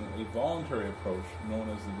replacing a voluntary approach known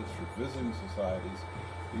as the district visiting societies.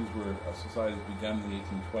 These were societies began in the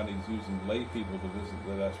 1820s using lay people to visit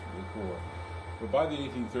the desperately poor. But by the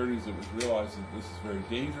 1830s, it was realized that this is very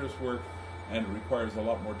dangerous work and it requires a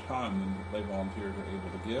lot more time than lay volunteers are able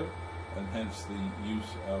to give, and hence the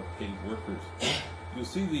use of paid workers. You'll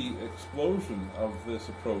see the explosion of this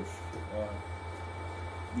approach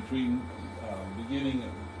between beginning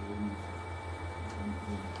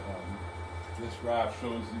this graph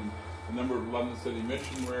shows the number of London City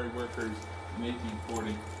missionary workers in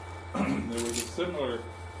 1840. There was a similar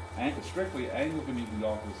strictly Anglican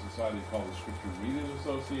evangelical society called the Scripture Readers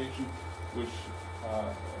Association, which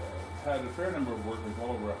had a fair number of workers,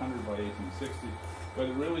 well over 100 by 1860, but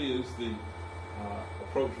it really is the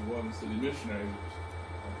approach of London City Missionary,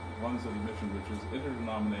 London City Mission, which is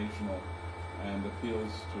interdenominational and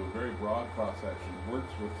appeals to a very broad cross-section,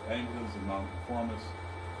 works with Anglicans and nonconformists.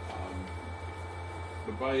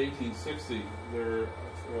 But by 1860, there are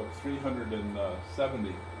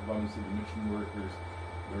 370 London City Mission workers.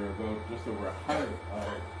 There are about just over 100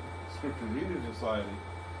 Scripture Reader Society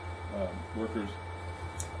workers.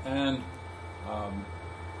 And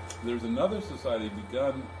there's another society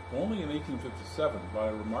begun only in 1857 by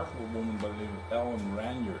a remarkable woman by the name of Ellen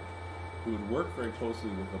Ranyard, who had worked very closely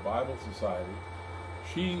with the Bible Society.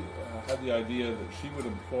 She had the idea that she would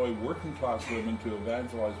employ working class women to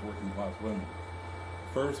evangelize working class women.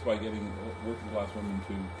 First, by getting working class women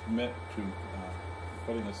to commit to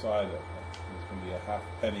putting aside it's going to be a half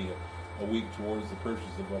penny a week towards the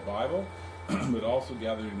purchase of a Bible, but also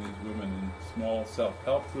gathering these women in small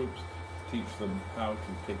self-help groups, teach them how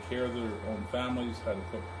to take care of their own families, how to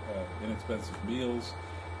cook inexpensive meals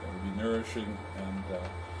that would be nourishing. And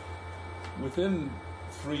within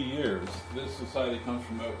 3 years, this society comes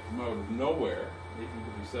from out of nowhere.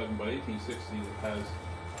 1857, by 1860, it has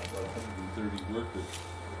about 130 workers,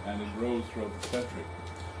 and it grows throughout the century.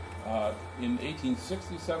 In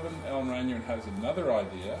 1867, Ellen Ranyard has another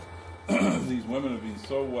idea. These women have been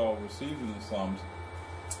so well received in the slums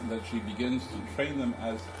that she begins to train them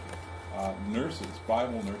as nurses,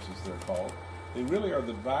 Bible nurses they're called. They really are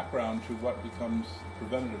the background to what becomes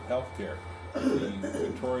preventative health care. The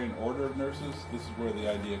Victorian Order of Nurses, this is where the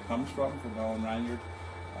idea comes from Ellen Ranyard.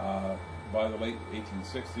 By the late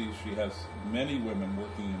 1860s, she has many women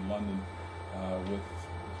working in London with,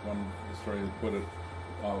 as one historian put it,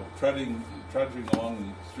 trudging along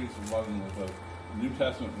the streets of London with a New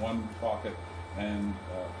Testament in one pocket and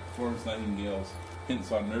Florence Nightingale's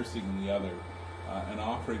hints on nursing in the other, and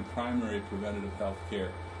offering primary preventative health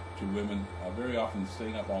care to women, very often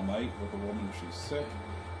staying up all night with a woman if she's sick,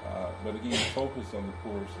 but again focused on the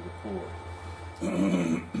poorest of the poor.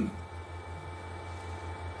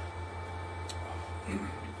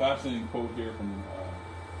 Fascinating quote here from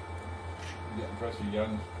Professor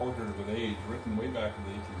Young's Portrait of an Age, written way back in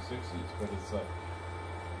the 1860s, but it's an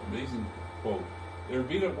amazing quote. There have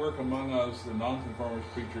been at work among us, the nonconformist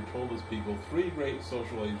preacher told his people, 3 great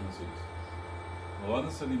social agencies: the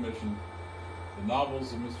London City Mission, the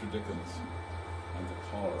novels of Mr. Dickens, and the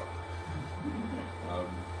cholera.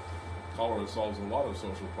 Cholera solves a lot of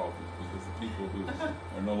social problems because the people who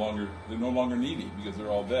are no longer needy because they're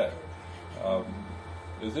all dead.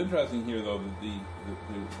 It's interesting here, though, that the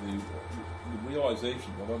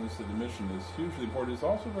realization of London City Mission is hugely important. It's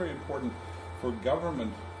also very important for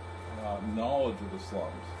government knowledge of the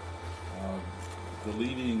slums. The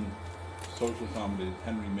leading social commentator,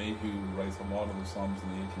 Henry Mayhew, who writes a lot of the slums in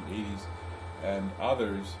the 1880s, and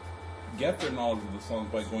others get their knowledge of the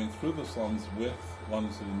slums by going through the slums with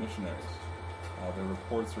London City missionaries. Their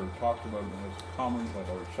reports are talked about in the House of Commons by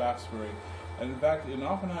Lord Shaftesbury. And in fact, in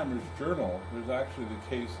Oppenheimer's journal, there's actually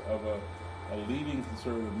the case of a leading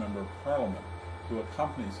Conservative member of Parliament who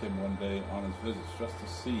accompanies him one day on his visits just to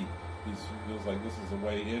see. He feels like this is a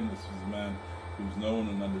way in. This is a man who's known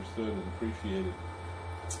and understood and appreciated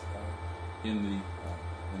in the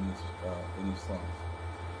slums.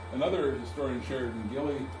 Another historian, Sheridan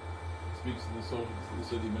Gilley, speaks of the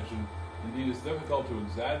City Mission. Indeed, it's difficult to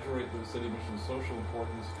exaggerate the City Mission's social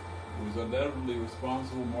importance. It was undoubtedly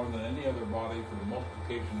responsible more than any other body for the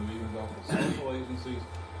multiplication of evangelical social agencies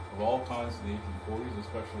of all kinds in the 1840s,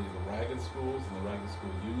 especially the Ragged Schools and the Ragged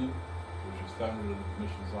School Union, which was founded under the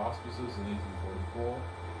mission's auspices in 1844,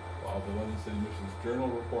 while the London City Mission's journal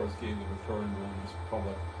reports gave the Victorian England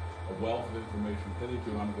public a wealth of information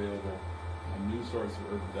hitherto unavailable on new sources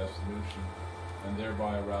of urban distribution, and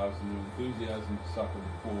thereby aroused a new enthusiasm to succor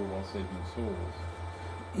the poor while saving souls.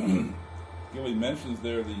 Gilley mentions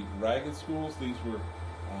there the Ragged Schools. These were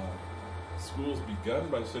schools begun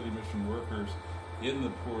by City Mission workers in the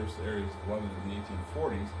poorest areas of London in the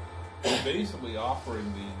 1840s, and basically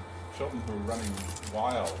offering the children who were running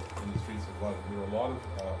wild in the streets of London. There were a lot of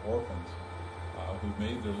orphans who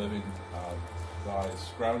made their living by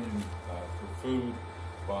scrounging for food,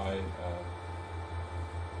 by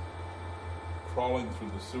crawling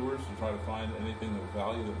through the sewers to try to find anything of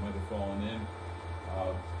value that might have fallen in.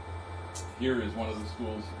 Here is one of the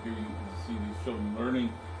schools. Here you can see these children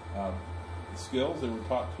learning skills. They were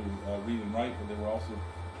taught to read and write, but they were also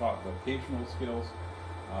taught vocational skills.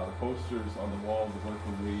 The posters on the wall of the work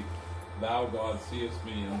would read, "Thou, God, seest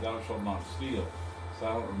me, and thou shalt not steal."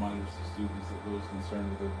 Silent reminders to students that those concerned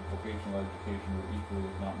with their vocational education were equally,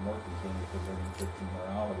 if not more, concerned with their learning Christian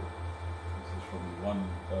morality. This is from the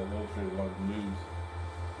Illustrated London News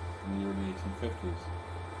in the early 1850s.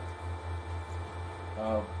 This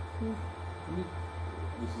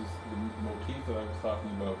is the motif that I was talking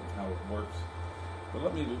about and how it works. But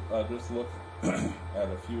let me just look at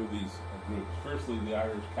a few of these groups. Firstly, the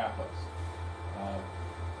Irish Catholics.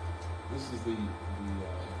 This is the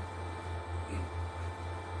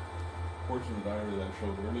portion of the diary that I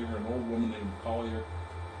showed earlier. An old woman named Collier.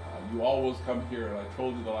 You always come here, and I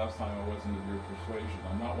told you the last time I wasn't of your persuasion.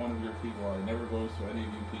 I'm not one of your people. I never goes to any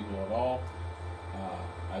of you people at all.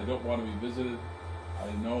 I don't want to be visited.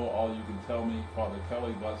 I know all you can tell me. Father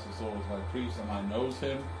Kelly, bless his soul, is my priest, and I knows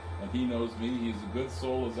him, and he knows me. He's a good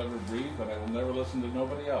soul as ever breathed, and I will never listen to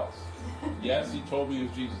nobody else. Yes, he told me it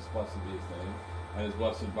was Jesus, blessed be his name, and his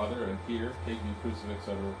blessed mother, and here, take me crucifix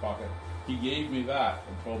out of her pocket. He gave me that,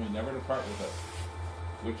 and told me never to part with it,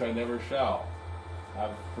 which I never shall,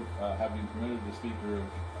 having permitted the speaker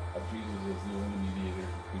of Jesus as the only mediator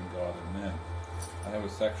between God and men. I have a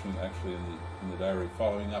section actually in the diary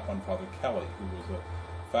following up on Father Kelly, who was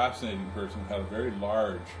a fascinating person, had a very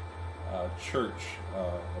large church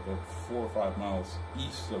about 4 or 5 miles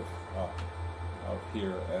east of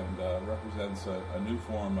here, and represents a new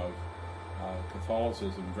form of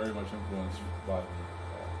Catholicism, very much influenced by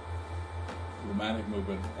the Romantic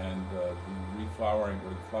movement and the reflowering or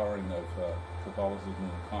the flowering of Catholicism in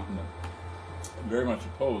the continent. Very much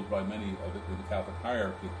opposed by many of the Catholic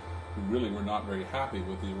hierarchy, who really were not very happy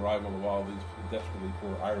with the arrival of all these desperately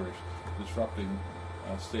poor Irish disrupting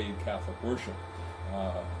staid Catholic worship.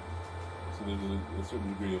 So there's a certain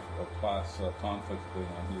degree of class conflict going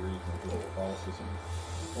on here, even with Catholicism.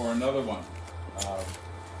 Or another one,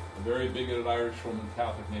 a very bigoted Irish Roman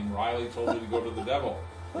Catholic named Riley told me to go to the devil,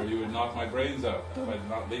 or he would knock my brains out if I did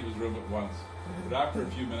not leave his room at once. But after a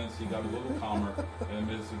few minutes, he got a little calmer, and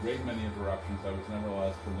amidst a great many interruptions, I was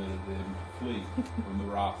nevertheless permitted him to flee from the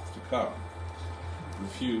wrath to come.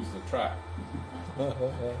 Refuse the track.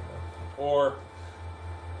 Or,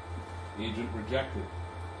 agent rejected.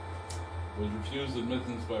 Was refused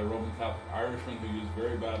admittance by a Roman Catholic Irishman who used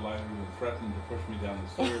very bad language and threatened to push me down the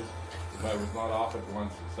stairs if I was not off at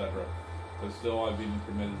once, etc. But still, I've been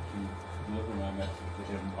permitted to deliver my message to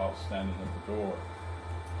him while standing at the door.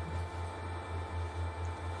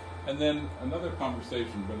 And then another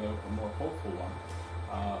conversation, but a more hopeful one.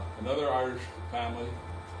 Another Irish family,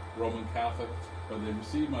 Roman Catholic, but they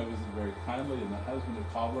received my visit very kindly, and the husband of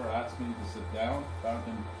cobbler asked me to sit down, found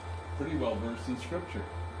him pretty well versed in Scripture.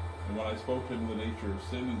 And when I spoke to him of the nature of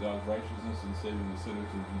sin and God's righteousness in saving the sinners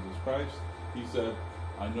through Jesus Christ, he said,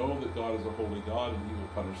 I know that God is a holy God and he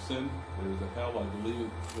will punish sin. There is a hell, I believe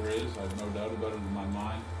there is. I have no doubt about it in my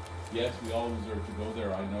mind. Yes, we all deserve to go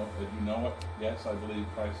there. I know that you know it. Yes, I believe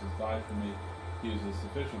Christ has died for me. He is a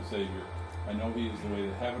sufficient Savior. I know he is the way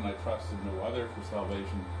to heaven. I trust in no other for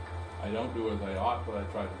salvation. I don't do as I ought, but I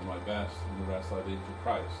try to do my best, and the rest I leave to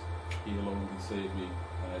Christ. He alone can save me,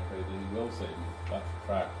 and I pray that he will save me. That's the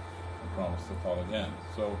fact. I promise to call again.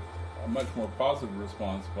 So a much more positive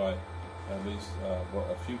response by at least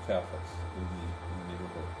a few Catholics in the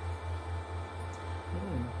neighborhood.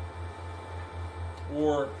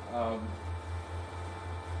 Or a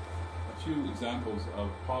few examples of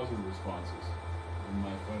positive responses in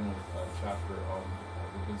my final chapter on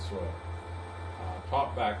the good soil.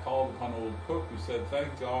 Top back called upon old Cook, who said,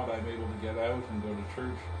 thank God I'm able to get out and go to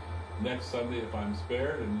church next Sunday if I'm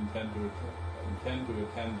spared, and intend to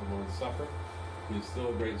attend the Lord's Supper. He is still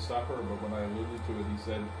a great sufferer, but when I alluded to it, he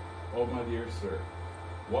said, oh, my dear sir,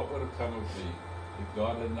 what would have come of me if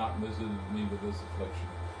God had not visited me with this affliction?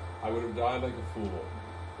 I would have died like a fool,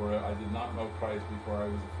 for I did not know Christ before I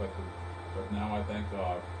was afflicted. But now I thank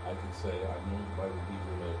God, I can say, I know that by the He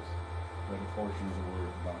lives. But a portion of the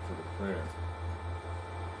word, not for the prayer.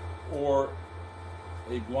 Or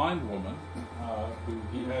a blind woman who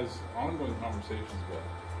he has ongoing conversations with,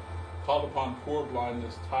 called upon poor blind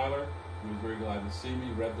Miss Tyler, who was very glad to see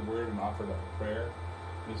me, read the word, and offered up a prayer.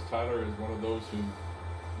 Miss Tyler is one of those who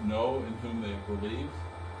know in whom they have believed.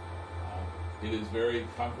 It is very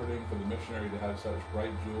comforting for the missionary to have such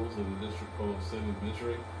bright jewels in a district full of sin and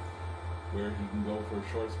misery, where he can go for a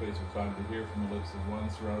short space of time to hear from the lips of one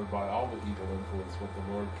surrounded by all the evil influence what the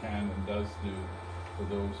Lord can and does do for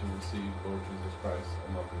those who receive Lord Jesus Christ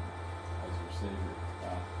and love him as your Savior.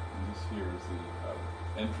 And this here is the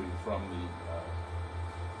entry from the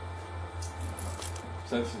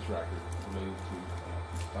census record related to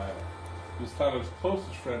Miss Tyler. Miss Tyler's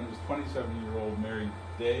closest friend was 27-year-old Mary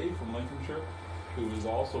Day from Lincolnshire, who is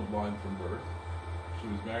also blind from birth. She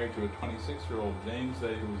was married to a 26-year-old James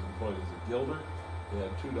Day, who was employed as a gilder. They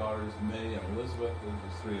had 2 daughters, May and Elizabeth. It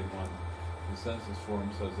was 3 in 1. The census form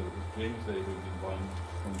says that it was James Day who had been blind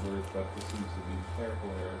from birth, but this seems to be a clerical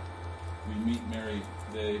error. We meet Mary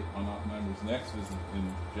Day on Oppenheimer's next visit in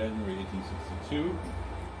January 1862.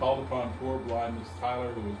 Called upon poor blind Miss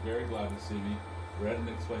Tyler, who was very glad to see me, read and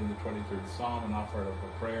explained the 23rd Psalm and offered up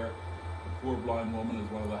a prayer. The poor blind woman is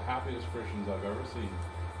one of the happiest Christians I've ever seen,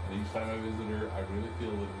 and each time I visit her, I really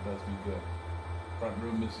feel that it does me good. Front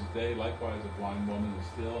room Mrs. Day, likewise a blind woman, is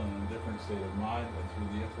still in an indifferent state of mind, and through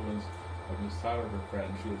the influence of Miss Tyler, her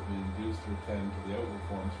friend, she has been induced to attend to the outward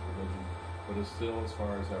forms of religion, but is still as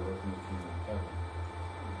far as ever from the kingdom of heaven.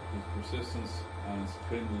 His persistence and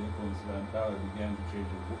supreme influence of Aunt Tyler began to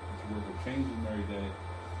work a change in Mary Day.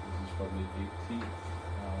 This is from the 18th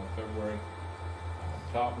February.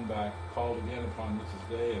 Toffenbach called again upon Mrs.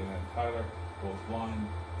 Day and Aunt Tyler, both blind,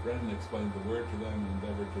 read and explained the word to them and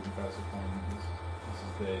endeavored to impress upon Mrs.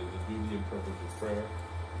 Day the duty and purpose of prayer.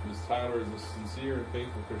 Miss Tyler is a sincere and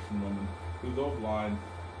faithful Christian woman who, though blind,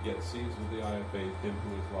 yet sees with the eye of faith him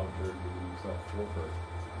who has loved her and given himself for her.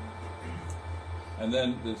 And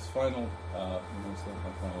then this final, that's not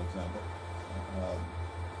my final example.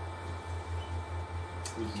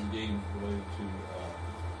 This is again related to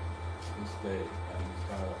this day and Miss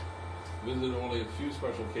Tyler. Visited only a few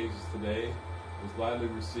special cases today. Was gladly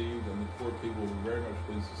received, and the poor people were very much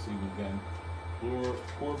pleased to see me again.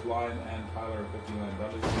 Poor blind Ann Tyler of 59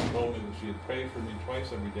 Dudley told me that she had prayed for me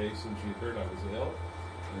twice every day since she had heard I was ill,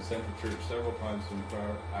 and sent to church several times to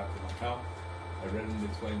inquire after my health. I read and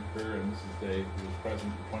explained to her and Mrs. Day, who was present,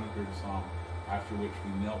 the 23rd Psalm, after which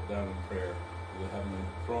we knelt down in prayer to the heavenly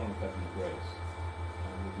throne of heavenly grace.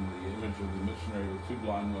 Within the image of the missionary with two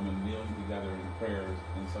blind women kneeling together in prayer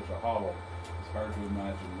in such a hovel, it's hard to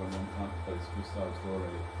imagine when one contemplates Gustav's Dore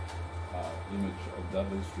image of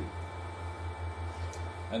Dudley Street.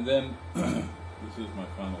 And then, this is my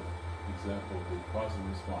final example of the positive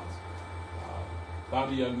response.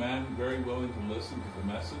 Found a young man very willing to listen to the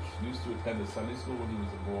message, used to attend a Sunday school when he was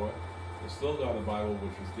a boy, has still got a Bible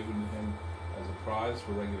which was given to him as a prize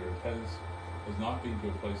for regular attendance, has not been to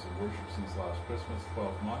a place of worship since last Christmas, 12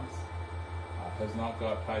 months, has not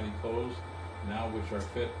got tidy clothes, now which are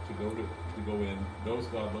fit to go in, knows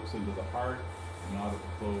God looks into the heart and not at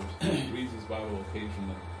the clothes, reads his Bible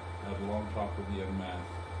occasionally, had a long talk with the young man,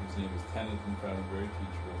 whose name is Tennant, and found him very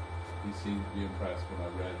teachable. He seemed to be impressed when I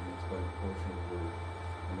read and explained a portion of the word,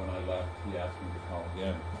 and when I left, he asked me to call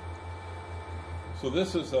again. So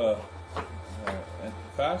this is a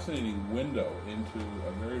fascinating window into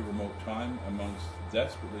a very remote time amongst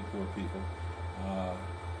desperately poor people,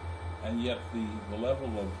 and yet the level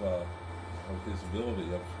of his ability,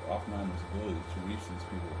 of Oppenheimer's ability to reach these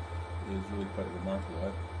people is really quite remarkable.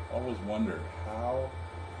 I've always wondered how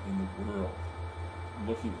in the world,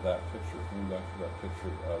 looking at that picture, coming back to that picture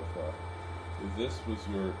of if this was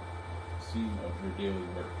your scene of your daily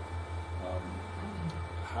work,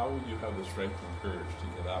 how would you have the strength and courage to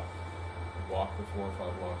get up, walk the 4 or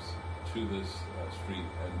 5 blocks to this street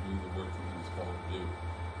and do the work that he was called to do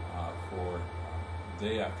for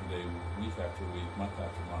day after day, week after week, month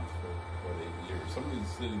after month for 8 years. Some of these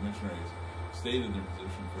city missionaries stayed in their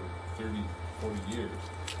position for 30, 40 years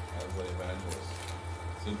as lay evangelists.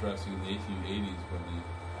 It's interesting, in the 1880s when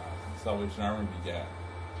the Salvation Army began,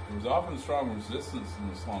 there was often strong resistance in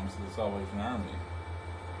the slums to the Salvation Army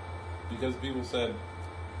because people said,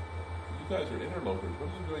 you guys are interlopers, what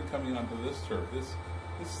are you doing coming onto this turf?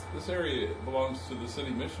 This area belongs to the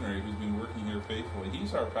city missionary who's been working here faithfully.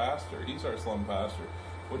 He's our pastor, he's our slum pastor.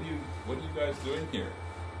 What are you guys doing here?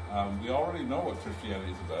 We already know what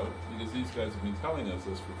Christianity is about because these guys have been telling us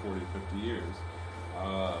this for 40, 50 years.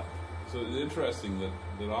 So it's interesting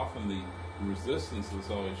that often the resistance to the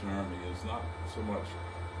Salvation Army is not so much,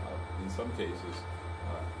 in some cases,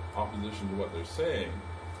 opposition to what they're saying,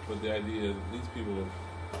 but the idea that these people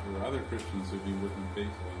there are other Christians who have been working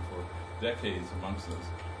faithfully for decades amongst us,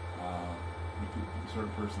 the sort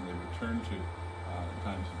of person they return to in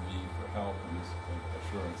times of need for help and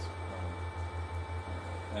assurance.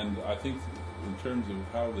 And I think in terms of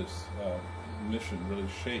how this mission really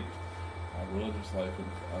shaped religious life and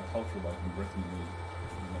cultural life in Britain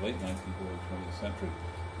in the late 19th, early 20th century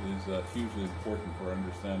is hugely important for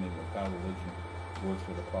understanding of how religion works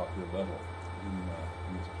at a popular level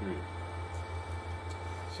in this period.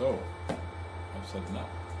 So, I've said enough.